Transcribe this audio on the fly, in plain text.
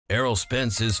Errol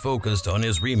Spence is focused on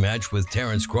his rematch with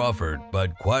Terence Crawford,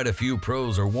 but quite a few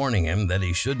pros are warning him that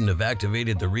he shouldn't have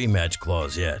activated the rematch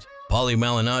clause yet. Paulie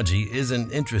Malignaggi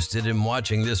isn't interested in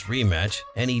watching this rematch,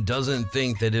 and he doesn't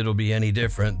think that it'll be any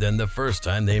different than the first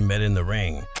time they met in the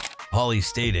ring. Paulie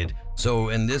stated, "So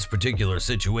in this particular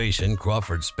situation,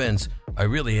 Crawford-Spence, I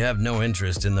really have no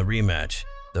interest in the rematch.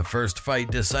 The first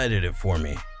fight decided it for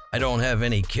me. I don't have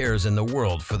any cares in the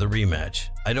world for the rematch.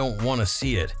 I don't want to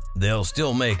see it. They'll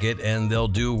still make it and they'll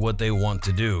do what they want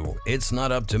to do. It's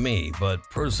not up to me, but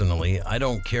personally, I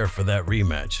don't care for that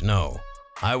rematch, no.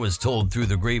 I was told through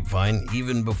the grapevine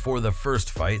even before the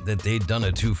first fight that they'd done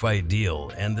a 2-fight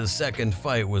deal and the second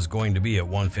fight was going to be at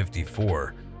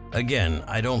 154. Again,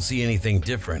 I don't see anything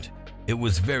different. It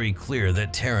was very clear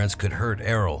that Terence could hurt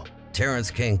Errol.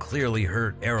 Terence can clearly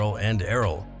hurt Errol and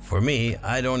Errol. For me,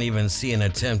 I don't even see an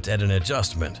attempt at an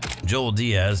adjustment. Joel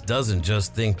Diaz doesn't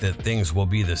just think that things will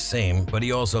be the same, but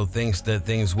he also thinks that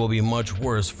things will be much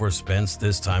worse for Spence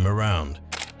this time around.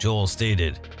 Joel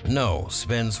stated, "No,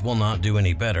 Spence will not do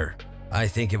any better. I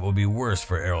think it will be worse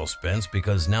for Errol Spence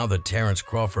because now that Terence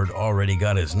Crawford already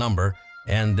got his number,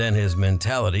 and then his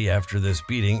mentality after this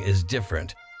beating is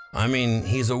different. I mean,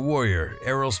 he's a warrior.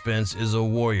 Errol Spence is a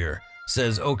warrior.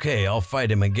 Says, okay, I'll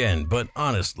fight him again, but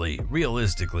honestly,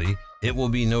 realistically, it will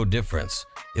be no difference.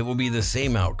 It will be the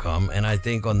same outcome, and I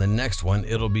think on the next one,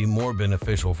 it'll be more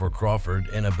beneficial for Crawford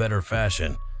in a better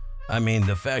fashion. I mean,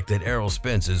 the fact that Errol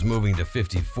Spence is moving to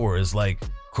 54 is like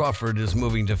Crawford is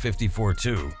moving to 54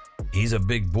 too. He's a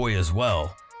big boy as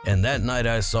well. And that night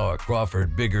I saw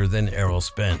Crawford bigger than Errol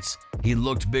Spence. He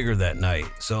looked bigger that night,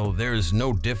 so there's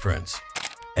no difference.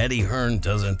 Eddie Hearn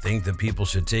doesn't think that people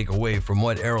should take away from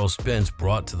what Errol Spence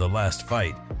brought to the last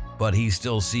fight, but he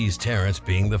still sees Terence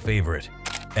being the favorite.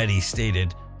 Eddie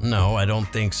stated, "No, I don't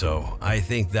think so. I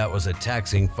think that was a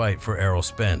taxing fight for Errol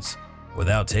Spence.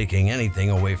 Without taking anything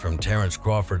away from Terence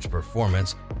Crawford's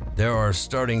performance, there are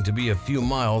starting to be a few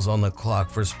miles on the clock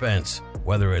for Spence,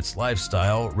 whether it's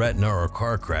lifestyle, retina, or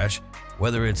car crash,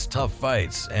 whether it's tough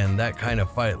fights, and that kind of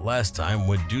fight last time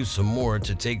would do some more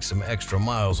to take some extra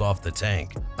miles off the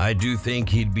tank. I do think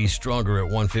he'd be stronger at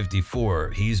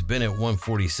 154. He's been at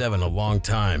 147 a long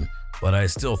time, but I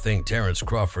still think Terence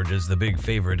Crawford is the big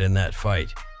favorite in that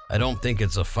fight. I don't think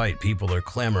it's a fight people are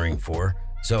clamoring for,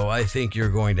 so I think you're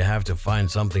going to have to find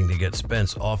something to get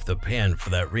Spence off the pan for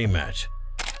that rematch."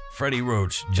 Freddie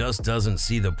Roach just doesn't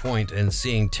see the point in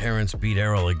seeing Terence beat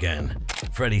Errol again.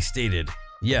 Freddie stated,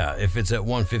 "Yeah, if it's at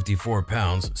 154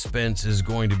 pounds, Spence is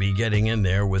going to be getting in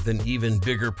there with an even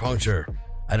bigger puncture.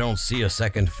 I don't see a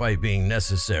second fight being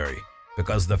necessary,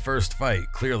 because the first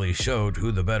fight clearly showed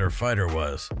who the better fighter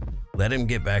was. Let him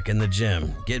get back in the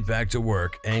gym, get back to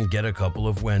work, and get a couple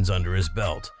of wins under his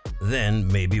belt. Then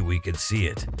maybe we could see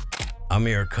it."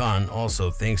 Amir Khan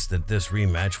also thinks that this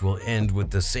rematch will end with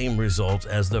the same result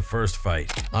as the first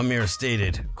fight. Amir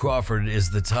stated, "Crawford is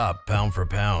the top pound for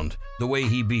pound. The way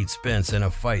he beat Spence in a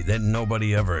fight that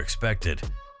nobody ever expected.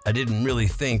 I didn't really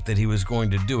think that he was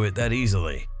going to do it that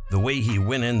easily. The way he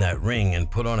went in that ring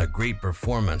and put on a great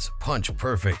performance, punch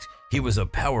perfect. He was a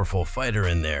powerful fighter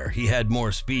in there. He had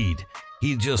more speed.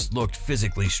 He just looked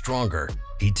physically stronger.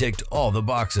 He ticked all the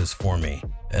boxes for me.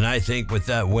 And I think with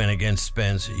that win against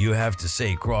Spence, you have to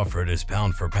say Crawford is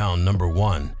pound for pound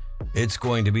 #1. It's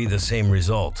going to be the same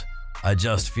result. I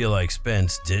just feel like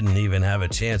Spence didn't even have a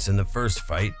chance in the first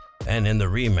fight, and in the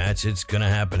rematch, it's gonna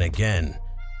happen again.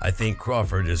 I think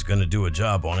Crawford is gonna do a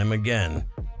job on him again.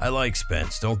 I like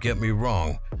Spence, don't get me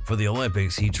wrong. For the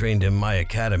Olympics, he trained in my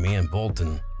academy in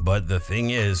Bolton. But the thing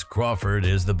is, Crawford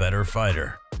is the better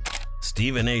fighter."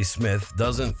 Stephen A. Smith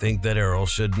doesn't think that Errol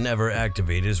should never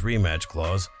activate his rematch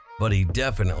clause, but he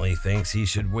definitely thinks he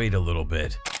should wait a little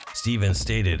bit. Stephen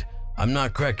stated, "I'm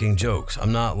not cracking jokes,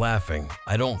 I'm not laughing.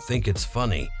 I don't think it's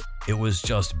funny. It was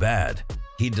just bad.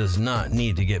 He does not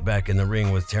need to get back in the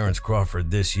ring with Terence Crawford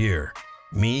this year.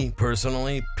 Me,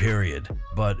 personally, period,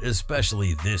 but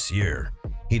especially this year.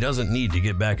 He doesn't need to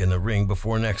get back in the ring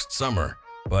before next summer,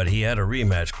 but he had a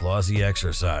rematch clause he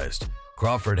exercised.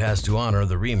 Crawford has to honor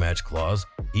the rematch clause,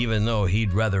 even though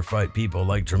he'd rather fight people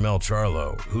like Jermell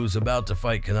Charlo, who's about to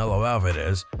fight Canelo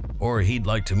Alvarez, or he'd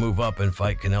like to move up and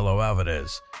fight Canelo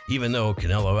Alvarez, even though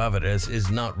Canelo Alvarez is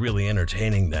not really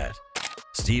entertaining that."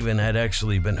 Stephen had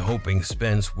actually been hoping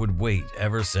Spence would wait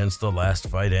ever since the last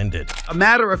fight ended. A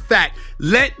matter of fact,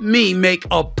 let me make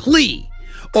a plea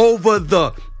over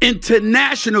the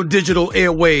international digital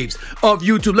airwaves of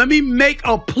YouTube. Let me make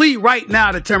a plea right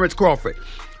now to Terence Crawford.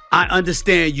 I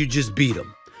understand you just beat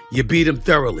him. You beat him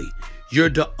thoroughly. You're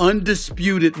the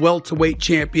undisputed welterweight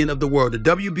champion of the world. The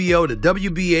WBO, the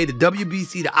WBA, the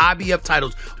WBC, the IBF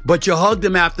titles. But you hugged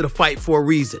him after the fight for a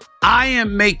reason. I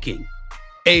am making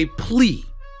a plea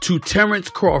to Terence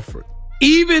Crawford.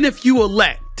 Even if you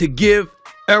elect to give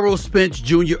Errol Spence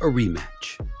Jr. a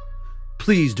rematch,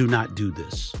 please do not do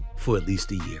this for at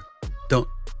least a year.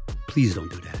 Please don't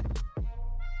do that.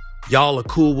 Y'all are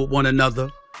cool with one another.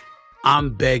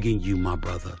 I'm begging you, my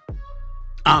brother.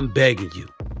 I'm begging you.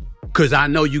 Because I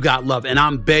know you got love. And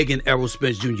I'm begging Errol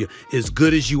Spence Jr., as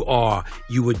good as you are,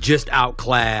 you were just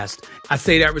outclassed. I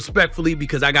say that respectfully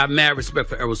because I got mad respect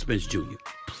for Errol Spence Jr.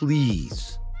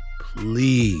 Please,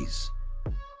 please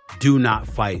do not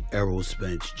fight Errol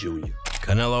Spence Jr.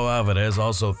 Canelo Alvarez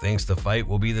also thinks the fight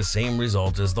will be the same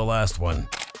result as the last one.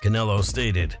 Canelo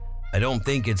stated, "I don't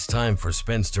think it's time for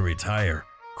Spence to retire.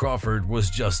 Crawford was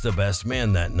just the best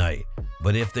man that night,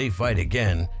 but if they fight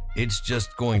again, it's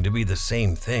just going to be the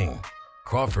same thing.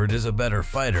 Crawford is a better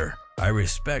fighter. I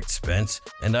respect Spence,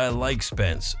 and I like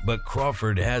Spence, but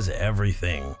Crawford has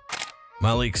everything."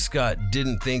 Malik Scott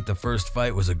didn't think the first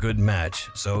fight was a good match,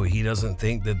 so he doesn't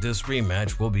think that this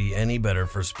rematch will be any better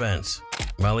for Spence.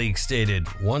 Malik stated,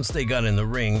 "Once they got in the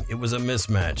ring, it was a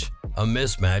mismatch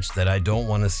that I don't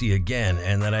want to see again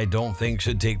and that I don't think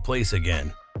should take place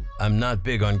again. I'm not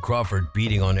big on Crawford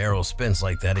beating on Errol Spence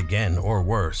like that again, or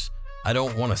worse. I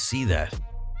don't want to see that.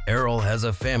 Errol has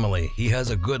a family, he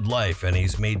has a good life, and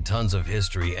he's made tons of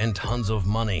history and tons of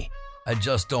money. I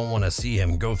just don't want to see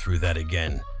him go through that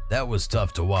again. That was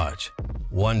tough to watch.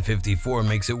 154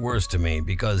 makes it worse to me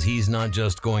because he's not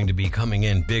just going to be coming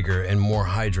in bigger and more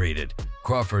hydrated.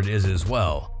 Crawford is as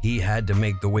well. He had to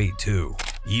make the weight too."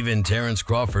 Even Terence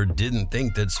Crawford didn't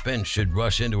think that Spence should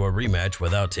rush into a rematch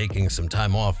without taking some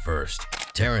time off first.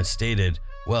 Terence stated,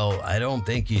 "Well, I don't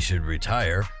think he should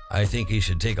retire. I think he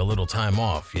should take a little time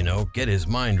off, get his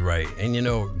mind right and,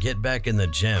 get back in the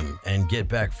gym and get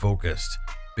back focused.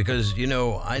 Because,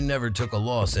 I never took a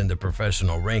loss in the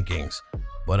professional rankings,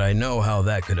 but I know how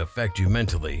that could affect you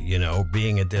mentally,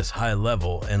 being at this high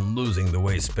level and losing the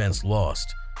way Spence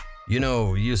lost.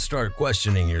 You start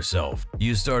questioning yourself.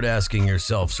 You start asking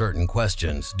yourself certain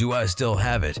questions. Do I still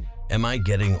have it? Am I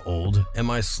getting old? Am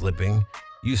I slipping?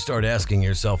 You start asking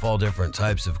yourself all different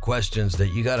types of questions that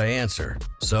you gotta answer.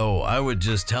 So I would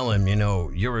just tell him,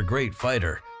 you're a great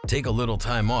fighter. Take a little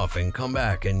time off and come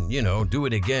back and, do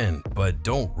it again, but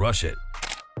don't rush it."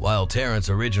 While Terence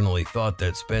originally thought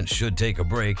that Spence should take a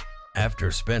break,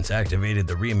 after Spence activated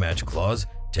the rematch clause,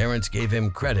 Terence gave him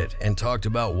credit and talked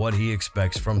about what he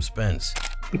expects from Spence.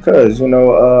 Because,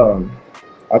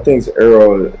 I think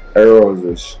Errol is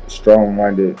a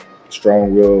strong-minded,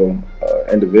 strong-willed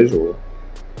individual.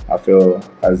 I feel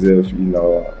as if,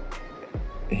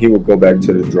 he would go back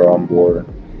to the drawing board.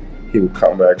 He would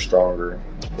come back stronger.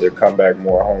 He'll come back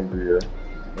more hungrier.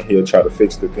 And he'll try to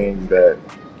fix the things that,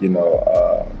 he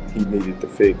needed to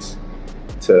fix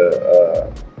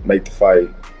to make the fight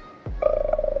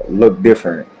look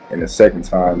different in the second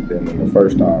time than in the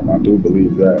first time. I do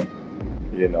believe that,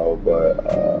 but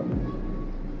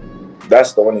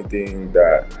that's the only thing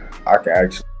that I can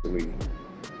actually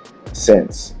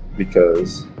sense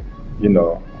because,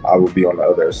 I will be on the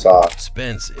other side.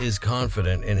 Spence is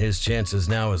confident in his chances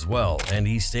now as well, and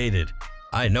he stated,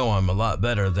 "I know I'm a lot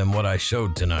better than what I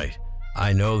showed tonight.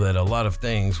 I know that a lot of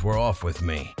things were off with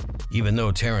me, even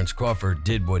though Terence Crawford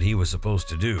did what he was supposed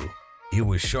to do. He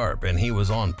was sharp and he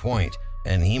was on point,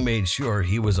 and he made sure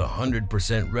he was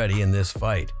 100% ready in this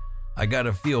fight. I got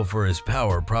a feel for his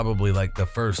power probably like the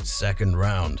second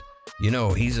round.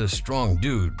 He's a strong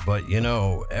dude, but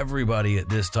everybody at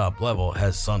this top level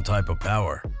has some type of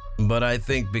power. But I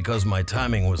think because my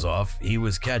timing was off, he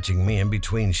was catching me in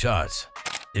between shots."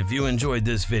 If you enjoyed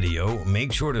this video,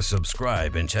 make sure to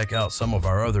subscribe and check out some of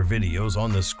our other videos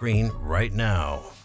on the screen right now.